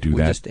just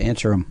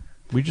answer them.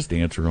 We just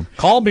answer them.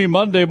 Call me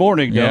Monday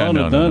morning, Don,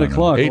 at 9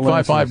 o'clock.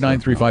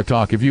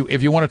 855-935-TALK.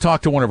 If you want to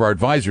talk to one of our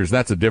advisors,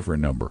 that's a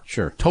different number.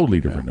 Sure. Totally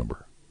different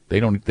number. They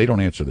don't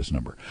answer this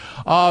number.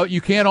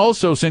 You can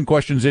also send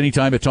questions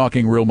anytime at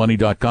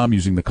talkingrealmoney.com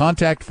using the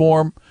contact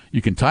form.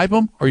 You can type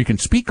them or you can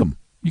speak them.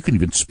 You can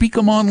even speak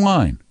them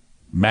online.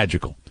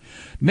 Magical.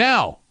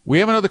 Now, we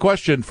have another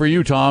question for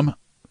you, Tom.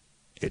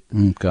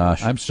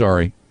 Gosh. I'm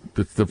sorry.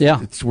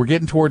 We're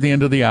getting toward the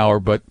end of the hour,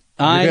 but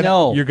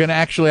you're going to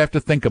actually have to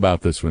think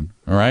about this one,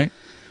 all right?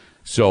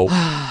 So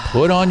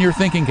put on your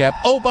thinking cap.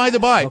 Oh, by the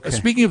by,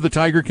 speaking of the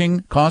Tiger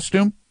King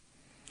costume.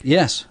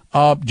 Yes.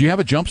 Do you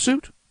have a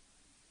jumpsuit?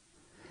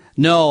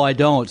 No, I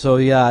don't. So,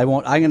 I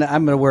won't. I'm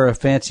gonna wear a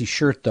fancy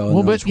shirt, though.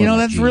 Well, but,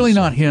 that's really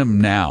not him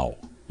now.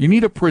 You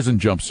need a prison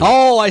jumpsuit.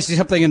 Oh, I see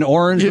something in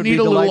orange. You need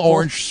a little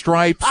orange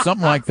stripe,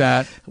 something like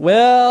that.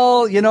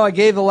 Well, I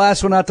gave the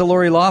last one out to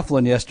Lori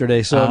Loughlin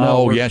yesterday,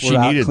 so she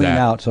needed clean that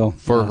out, so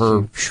for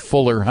her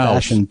Fuller House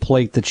fashion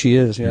plate that she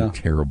is. Yeah,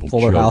 terrible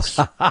Fuller jokes.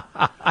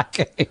 House.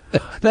 Okay.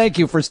 Thank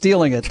you for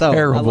stealing it, though.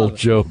 Terrible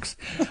jokes.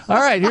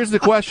 All right, here's the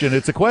question.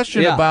 It's a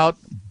question about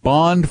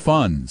bond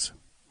funds.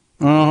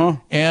 Uh-huh.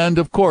 And,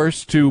 of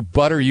course, to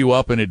butter you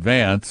up in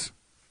advance,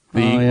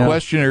 the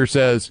questioner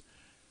says,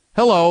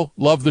 hello,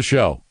 love the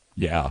show.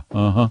 Yeah,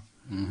 uh-huh.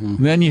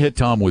 Mm-hmm. Then you hit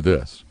Tom with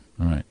this.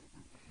 All right.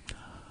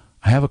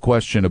 I have a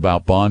question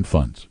about bond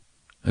funds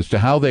as to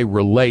how they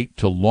relate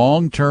to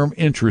long-term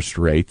interest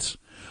rates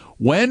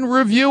when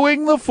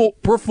reviewing the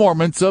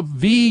performance of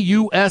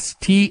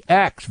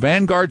VUSTX,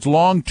 Vanguard's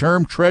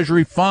long-term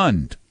Treasury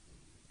Fund.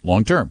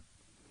 Long-term.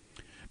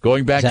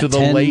 Going back to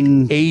the late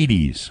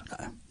 80s.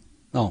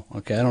 Oh,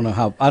 okay. I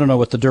don't know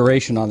what the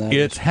duration on that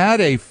is. It's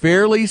had a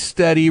fairly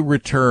steady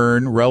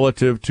return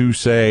relative to,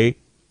 say,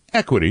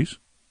 equities.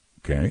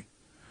 Okay.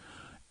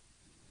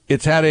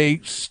 It's had a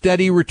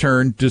steady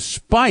return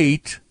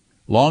despite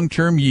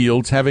long-term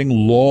yields having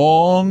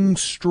long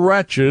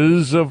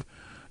stretches of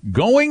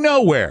going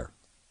nowhere,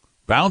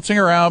 bouncing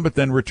around, but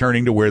then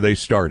returning to where they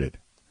started.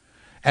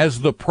 As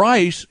the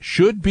price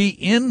should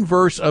be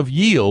inverse of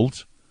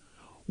yields,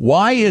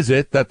 why is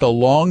it that the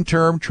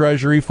long-term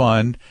Treasury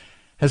Fund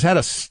has had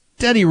a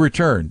steady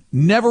return,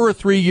 never a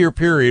 3-year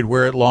period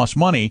where it lost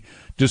money,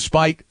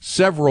 despite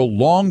several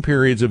long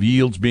periods of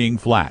yields being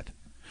flat?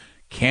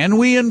 Can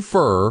we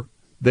infer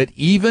that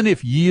even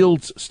if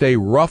yields stay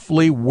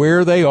roughly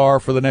where they are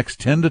for the next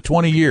 10 to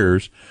 20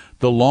 years,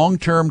 the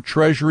long-term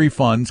Treasury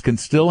funds can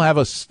still have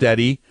a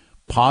steady,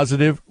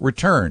 positive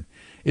return?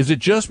 Is it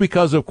just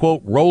because of,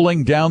 quote,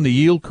 rolling down the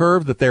yield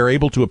curve that they're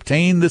able to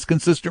obtain this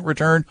consistent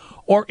return,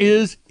 or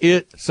is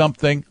it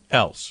something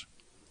else?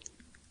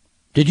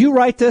 Did you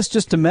write this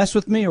just to mess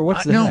with me, or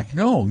what's the heck?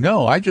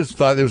 No. I just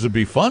thought this would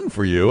be fun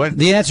for you.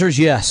 The answer is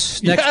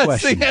yes. Next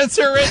question. The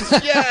answer is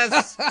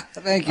yes.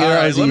 Thank you. All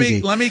right,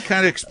 easy. let me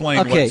kind of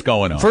explain what's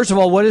going on. First of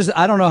all,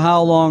 I don't know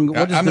how long.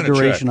 What is the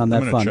duration on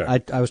that fund?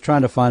 Check. I was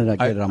trying to find it. I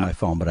get it on my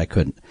phone, but I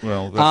couldn't.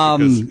 Well,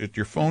 that's because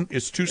your phone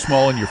is too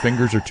small and your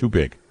fingers are too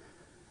big.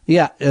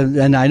 Yeah,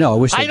 and I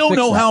know. I don't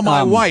know how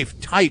my wife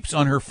types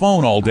on her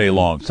phone all day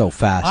long. So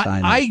fast,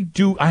 I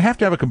know. I have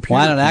to have a computer.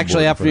 Well, I don't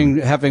actually,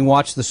 having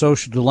watched The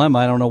Social Dilemma,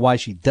 I don't know why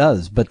she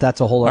does, but that's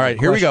a whole other All right,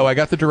 here we go. I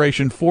got the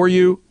duration for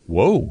you.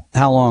 Whoa.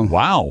 How long?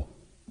 Wow.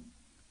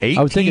 18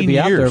 I would think it'd be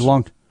years. out there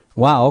long.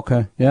 Wow,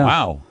 okay.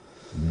 Yeah.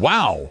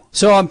 Wow.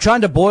 So I'm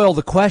trying to boil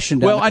the question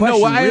down. Well, the question I know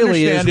what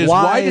really I understand is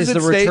why why is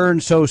the return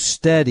so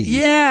steady?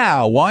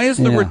 Yeah, why is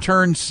the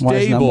return stable why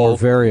isn't that more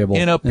variable?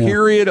 In a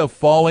period of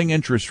falling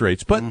interest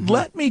rates? But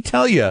let me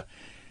tell you,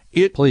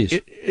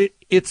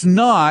 it's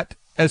not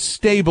as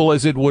stable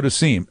as it would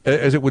seem.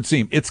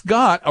 It's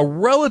got a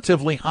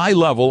relatively high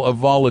level of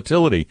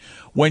volatility.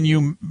 When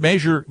you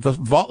measure the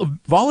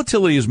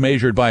volatility is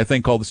measured by a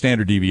thing called the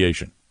standard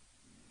deviation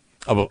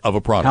of a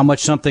product. How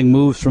much something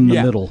moves from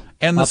the middle,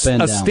 and up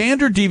and a down.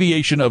 standard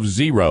deviation of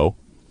 0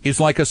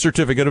 is like a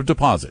certificate of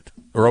deposit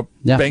or a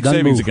bank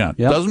savings account.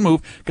 Yep. Doesn't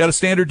move. Got a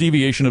standard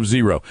deviation of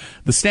 0.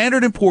 The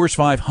Standard & Poor's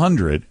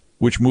 500,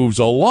 which moves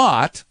a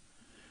lot,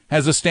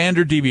 has a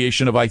standard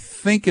deviation of, I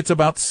think it's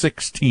about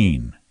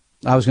 16.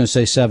 I was going to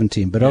say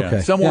 17, but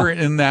okay. Somewhere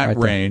in that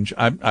range.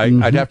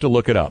 I'd have to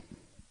look it up.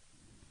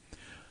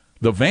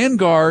 The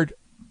Vanguard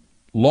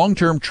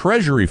Long-Term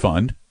Treasury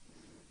Fund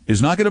is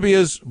not going to be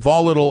as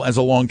volatile as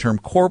a long-term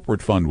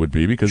corporate fund would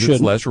be because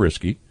it's less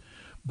risky.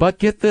 But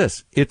get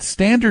this, its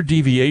standard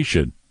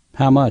deviation.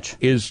 How much?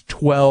 Is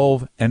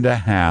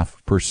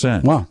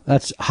 12.5%. Wow,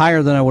 that's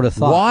higher than I would have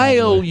thought.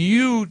 While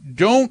you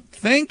don't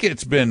think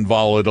it's been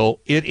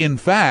volatile, it in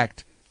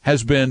fact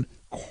has been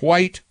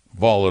quite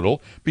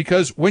volatile,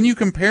 because when you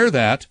compare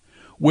that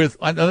with,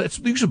 let's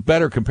use a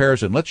better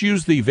comparison. Let's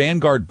use the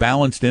Vanguard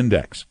Balanced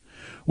Index,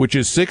 which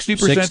is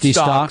 60%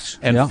 stocks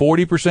and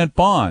 40%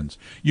 bonds.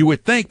 You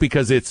would think,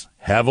 because it's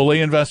heavily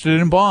invested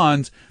in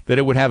bonds, that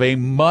it would have a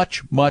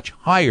much, much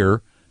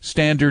higher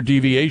standard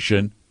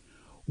deviation,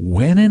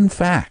 when in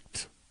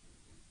fact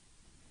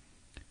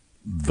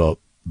the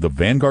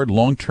Vanguard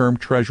Long-Term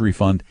Treasury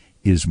Fund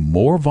is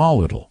more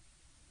volatile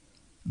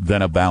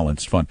than a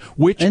balanced fund,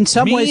 which in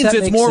some means ways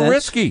it's more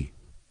risky.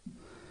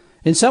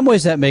 In some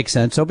ways that makes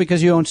sense, though,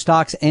 because you own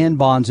stocks and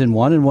bonds in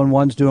one, and when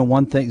one's doing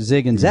one thing,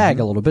 zig and zag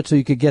a little bit, so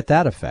you could get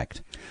that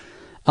effect.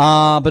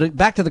 But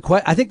back to the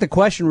question, I think the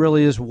question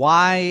really is,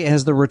 why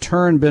has the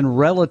return been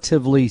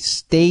relatively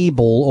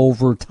stable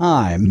over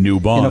time? New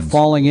bonds. In a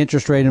falling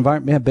interest rate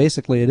environment. Yeah,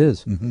 basically it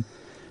is. Mm-hmm.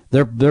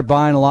 They're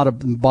buying a lot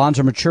of bonds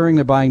are maturing.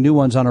 They're buying new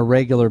ones on a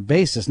regular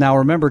basis. Now,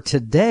 remember,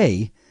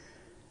 today,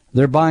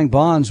 they're buying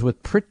bonds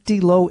with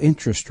pretty low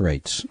interest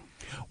rates.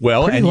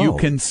 Well, and you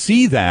can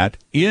see that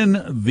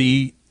in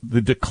the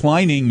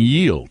declining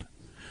yield.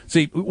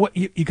 See, what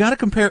you got to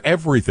compare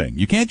everything.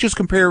 You can't just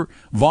compare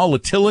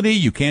volatility.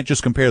 You can't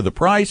just compare the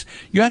price.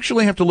 You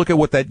actually have to look at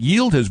what that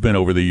yield has been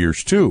over the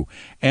years, too.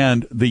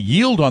 And the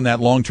yield on that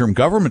long-term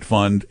government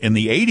fund in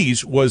the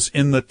 80s was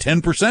in the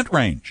 10%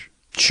 range.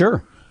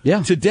 Sure.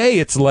 Yeah. Today,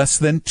 it's less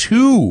than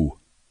 2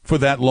 for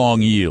that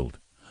long yield.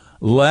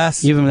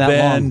 Less Even that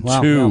than long.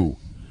 Wow, 2.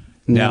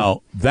 yeah.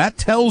 Now, that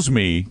tells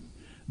me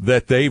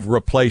that they've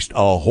replaced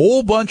a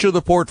whole bunch of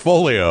the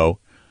portfolio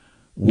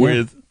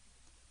with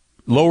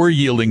lower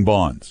yielding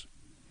bonds.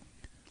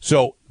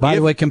 So, by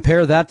the way,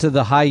 compare that to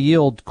the high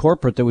yield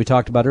corporate that we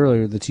talked about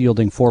earlier that's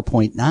yielding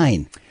 4.9.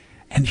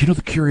 And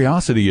the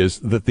curiosity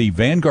is that the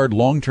Vanguard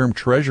Long-Term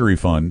Treasury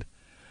Fund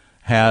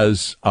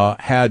has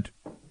had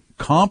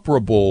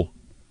comparable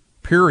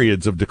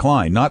periods of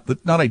decline, not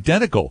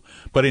identical,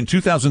 but in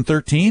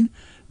 2013,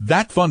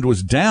 that fund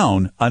was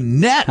down a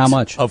net How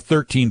much? Of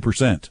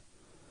 13%.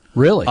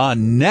 Really? A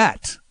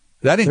net.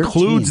 That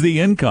includes 13. the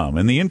income,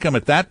 and the income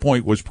at that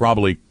point was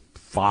probably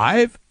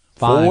 5,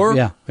 4.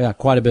 Yeah,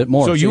 quite a bit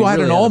more. So you had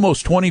really an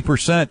almost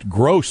 20%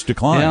 gross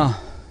decline. Yeah,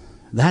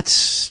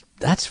 that's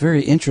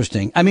very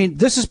interesting. I mean,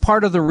 this is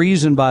part of the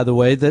reason, by the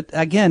way, that,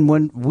 again,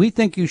 when we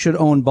think you should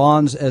own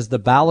bonds as the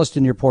ballast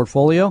in your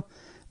portfolio,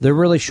 they're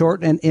really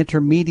short and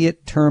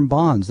intermediate term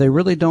bonds. They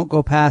really don't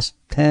go past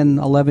 10,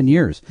 11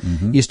 years.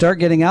 Mm-hmm. You start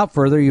getting out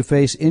further, you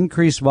face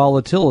increased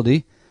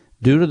volatility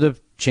due to the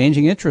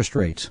changing interest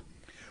rates.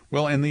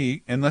 Well,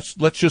 and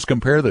let's just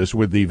compare this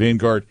with the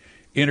Vanguard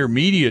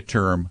intermediate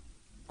term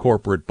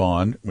corporate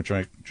bond, which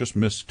I just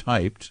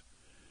mistyped.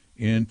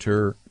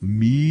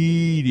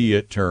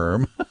 Intermediate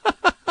term.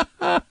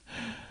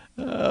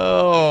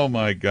 Oh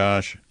my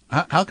gosh!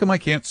 How come I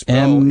can't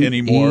spell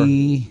anymore?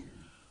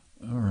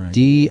 All right.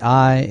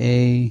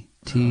 DIAT.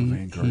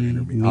 Vanguard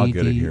intermediate. I'll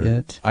get it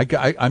here. I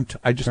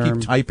just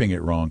keep typing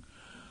it wrong.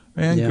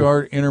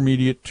 Vanguard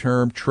Intermediate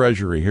Term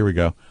Treasury. Here we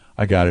go.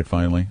 I got it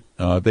finally.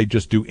 They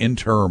just do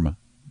interim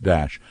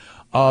dash.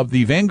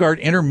 The Vanguard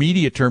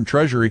Intermediate Term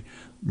Treasury,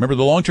 remember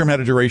the long term had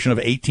a duration of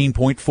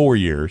 18.4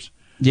 years.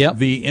 Yep.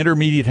 The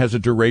intermediate has a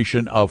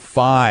duration of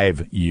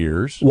 5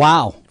 years.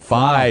 Wow.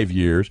 5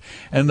 years.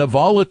 And the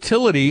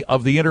volatility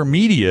of the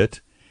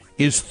intermediate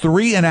is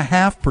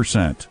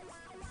 3.5%.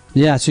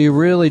 Yeah, so you're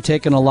really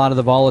taking a lot of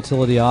the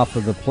volatility off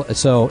of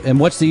the and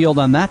what's the yield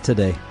on that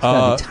today? It's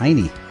got to be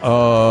tiny.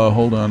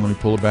 Hold on, let me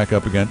pull it back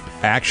up again.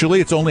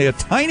 Actually, it's only a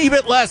tiny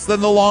bit less than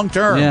the long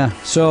term. Yeah,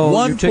 so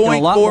 1.4%. You're taking a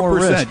lot more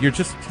risk.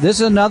 This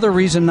is another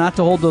reason not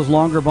to hold those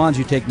longer bonds.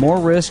 You take more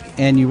risk,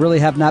 and you really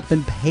have not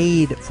been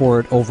paid for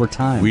it over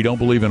time. We don't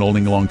believe in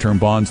holding long-term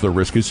bonds. The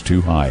risk is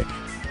too high.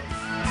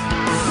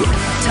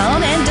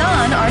 Tom and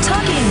Don are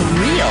talking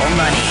real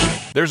money.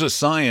 There's a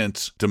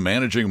science to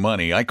managing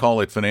money. I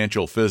call it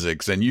financial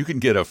physics, and you can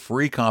get a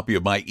free copy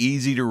of my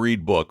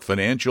easy-to-read book,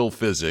 Financial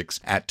Physics,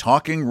 at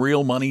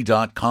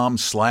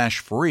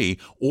talkingrealmoney.com/free,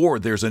 or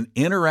there's an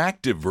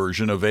interactive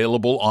version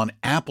available on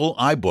Apple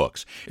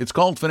iBooks. It's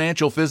called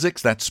Financial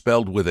Physics, that's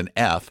spelled with an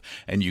F,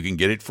 and you can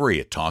get it free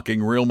at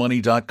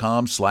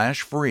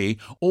talkingrealmoney.com/free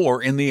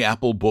or in the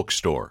Apple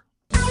bookstore.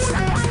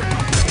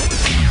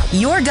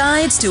 Your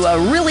guides to a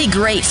really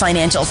great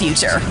financial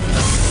future.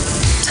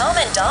 Tom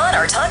and Don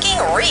are talking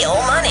real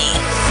money.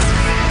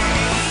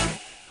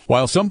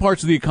 While some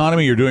parts of the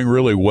economy are doing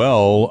really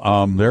well,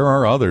 there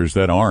are others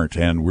that aren't,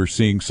 and we're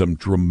seeing some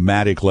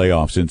dramatic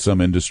layoffs in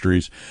some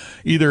industries,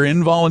 either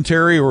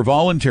involuntary or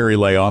voluntary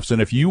layoffs.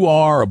 And if you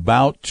are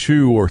about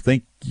to or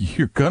think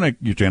you're gonna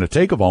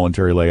take a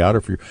voluntary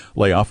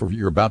layoff, or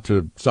you're about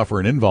to suffer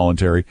an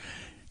involuntary,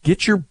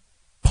 get your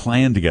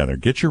plan together.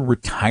 Get your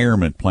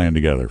retirement plan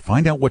together.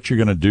 Find out what you're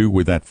going to do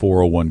with that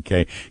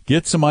 401k.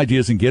 Get some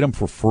ideas and get them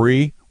for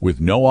free with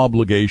no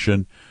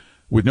obligation,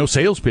 with no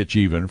sales pitch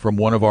even, from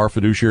one of our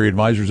fiduciary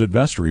advisors at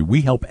Vestory.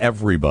 We help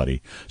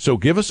everybody. So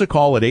give us a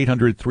call at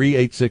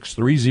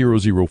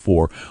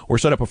 800-386-3004 or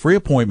set up a free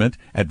appointment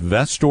at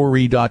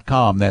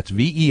vestory.com. That's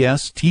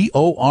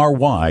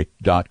VESTORY.com.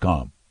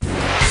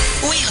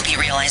 We hope you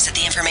realize that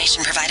the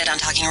information provided on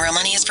Talking Real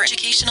Money is for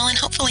educational and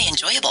hopefully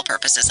enjoyable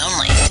purposes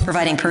only.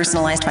 Providing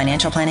personalized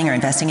financial planning or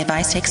investing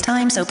advice takes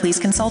time, so please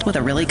consult with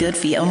a really good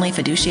fee-only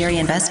fiduciary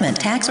investment,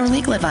 tax, or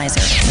legal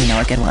advisor. We know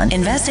a good one.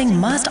 Investing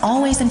must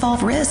always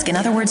involve risk. In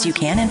other words, you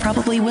can and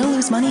probably will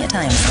lose money at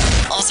times.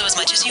 Also, as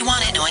much as you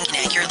want it, no one can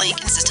accurately and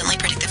consistently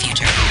predict the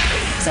future.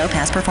 So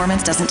past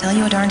performance doesn't tell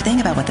you a darn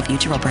thing about what the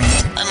future will bring.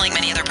 Unlike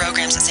many other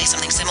programs that say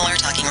something similar,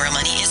 Talking Real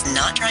Money is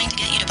not trying to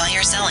get you to buy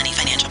or sell any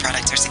financial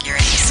products or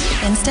securities.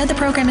 Instead, the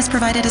program is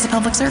provided as a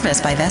public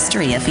service by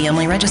Vestory, a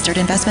fee-only registered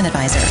investment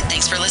advisor.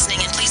 Thanks for listening,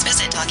 and please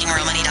visit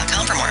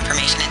talkingrealmoney.com for more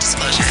information and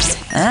disclosures.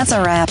 That's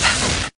a wrap.